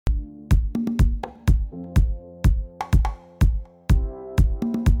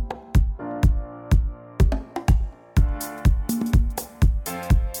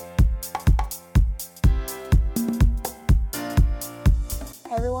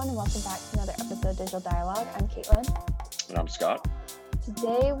everyone, and welcome back to another episode of Digital Dialogue. I'm Caitlin. And I'm Scott.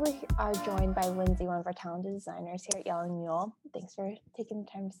 Today we are joined by Lindsay, one of our talented designers here at Yelling Mule. Thanks for taking the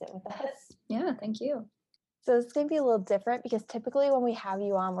time to sit with us. Yeah, thank you. So it's going to be a little different because typically when we have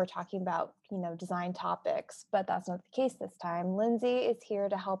you on, we're talking about, design topics, but that's not the case this time. Lindsay is here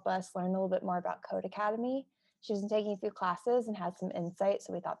to help us learn a little bit more about Codecademy. She's been taking a few classes and has some insight,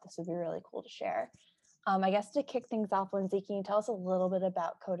 so we thought this would be really cool to share. I guess to kick things off, Lindsay, can you tell us a little bit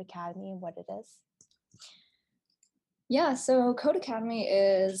about Codecademy and what it is? Yeah, so Codecademy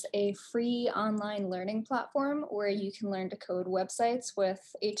is a free online learning platform where you can learn to code websites with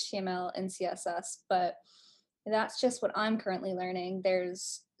HTML and CSS, but that's just what I'm currently learning.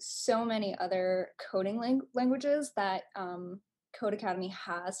 There's so many other coding languages that Codecademy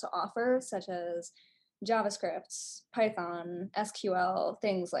has to offer, such as JavaScript, Python, SQL,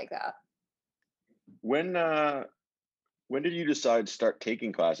 things like that. When did you decide to start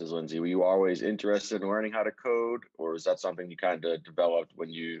taking classes, Lindsay? Were you always interested in learning how to code, or is that something you kind of developed when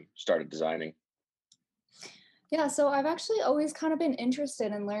you started designing? Yeah, so I've actually always kind of been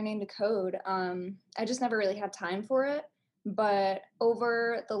interested in learning to code. I just never really had time for it. But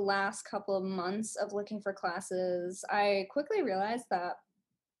over the last couple of months of looking for classes, I quickly realized that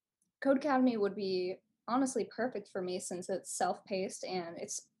Codecademy would be honestly perfect for me since it's self-paced and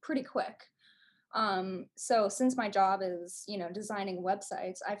it's pretty quick. So since my job is, designing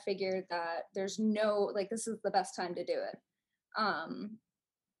websites, I figured that this is the best time to do it.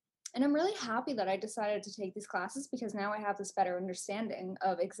 And I'm really happy that I decided to take these classes because now I have this better understanding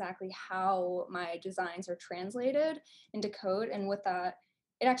of exactly how my designs are translated into code. And with that,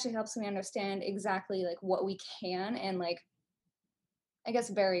 it actually helps me understand exactly what we can and I guess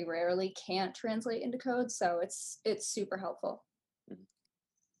very rarely can't translate into code. So it's super helpful.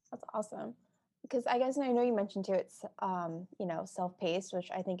 That's awesome. Because I guess, and I know you mentioned too, it's, self-paced, which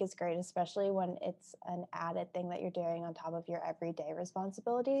I think is great, especially when it's an added thing that you're doing on top of your everyday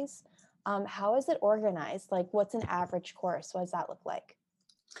responsibilities. How is it organized? What's an average course? What does that look like?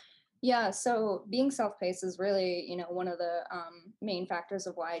 Yeah, so being self-paced is really, one of the main factors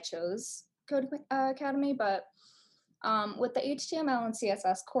of why I chose Codecademy. But with the HTML and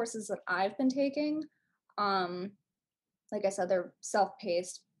CSS courses that I've been taking, like I said, they're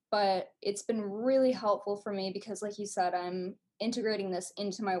self-paced, but it's been really helpful for me because, like you said, I'm integrating this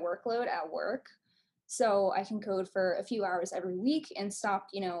into my workload at work. So I can code for a few hours every week and stop,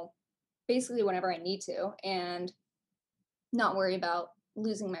 basically whenever I need to and not worry about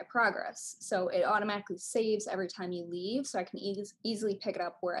losing my progress. So it automatically saves every time you leave, so I can easily pick it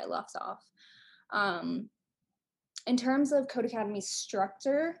up where I left off. In terms of Codecademy's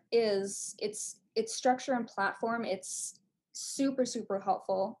structure, its structure and platform, it's super, super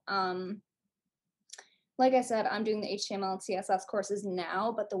helpful. Like I said, I'm doing the HTML and CSS courses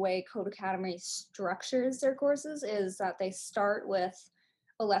now, but the way Codecademy structures their courses is that they start with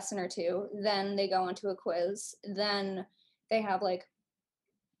a lesson or two, then they go into a quiz, then they have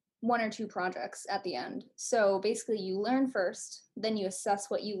one or two projects at the end. So basically you learn first, then you assess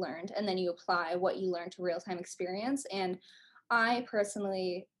what you learned, and then you apply what you learned to real-time experience. And I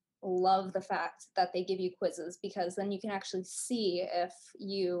personally love the fact that they give you quizzes because then you can actually see if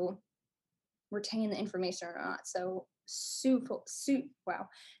you retain the information or not. So super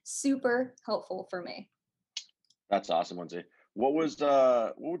helpful for me. That's awesome, Lindsay. What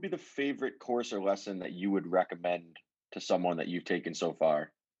would be the favorite course or lesson that you would recommend to someone that you've taken so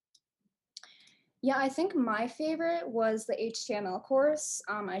far? Yeah, I think my favorite was the HTML course.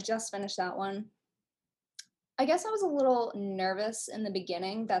 I just finished that one. I guess I was a little nervous in the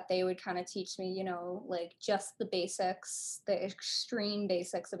beginning that they would kind of teach me, just the basics, the extreme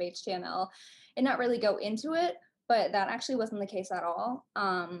basics of HTML and not really go into it, but that actually wasn't the case at all.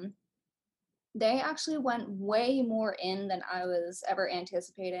 They actually went way more in than I was ever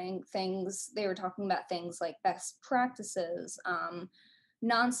anticipating. They were talking about things like best practices,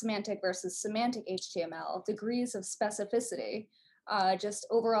 non-semantic versus semantic HTML, degrees of specificity, just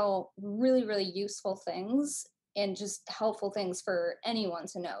overall really, really useful things and just helpful things for anyone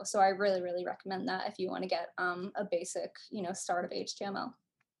to know. So I really, really recommend that if you want to get a basic, start of HTML.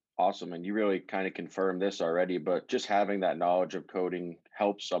 Awesome. And you really kind of confirmed this already, but just having that knowledge of coding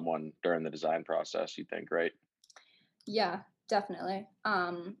helps someone during the design process, you think, right? Yeah, definitely.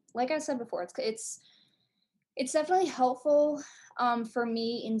 Like I said before, it's definitely helpful for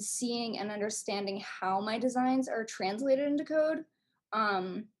me in seeing and understanding how my designs are translated into code.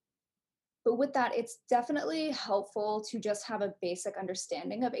 But with that, it's definitely helpful to just have a basic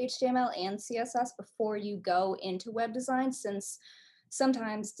understanding of HTML and CSS before you go into web design, since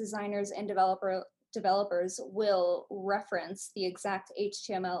sometimes designers and developers will reference the exact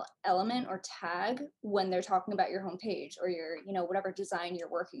HTML element or tag when they're talking about your homepage or your, whatever design you're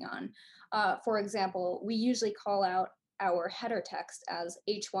working on. For example, we usually call out our header text as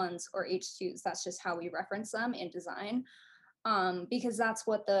H1s or H2s. That's just how we reference them in design, because that's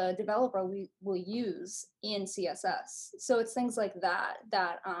what the developer will use in CSS. So it's things like that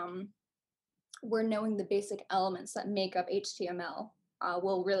we're knowing the basic elements that make up HTML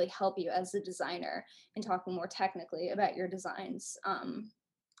will really help you as a designer in talking more technically about your designs,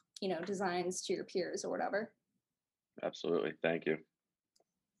 designs to your peers or whatever. Absolutely. Thank you.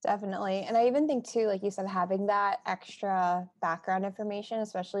 Definitely. And I even think too, like you said, having that extra background information,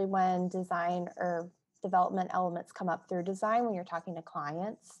 especially when design or development elements come up through design when you're talking to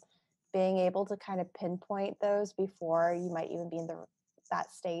clients, being able to kind of pinpoint those before you might even be in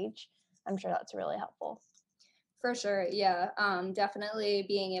that stage. I'm sure that's really helpful. For sure. Yeah. Definitely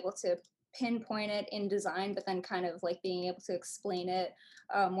being able to pinpoint it in design, but then kind of like being able to explain it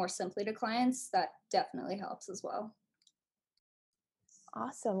more simply to clients, that definitely helps as well.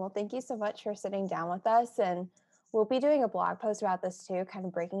 Awesome. Well, thank you so much for sitting down with us. And we'll be doing a blog post about this too, kind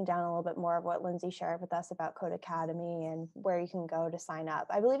of breaking down a little bit more of what Lindsay shared with us about Codecademy and where you can go to sign up.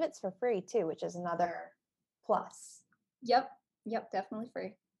 I believe it's for free too, which is another plus. Yep. Definitely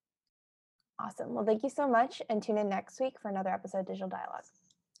free. Awesome. Well, thank you so much, and tune in next week for another episode of Digital Dialogue.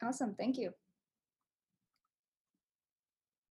 Awesome. Thank you.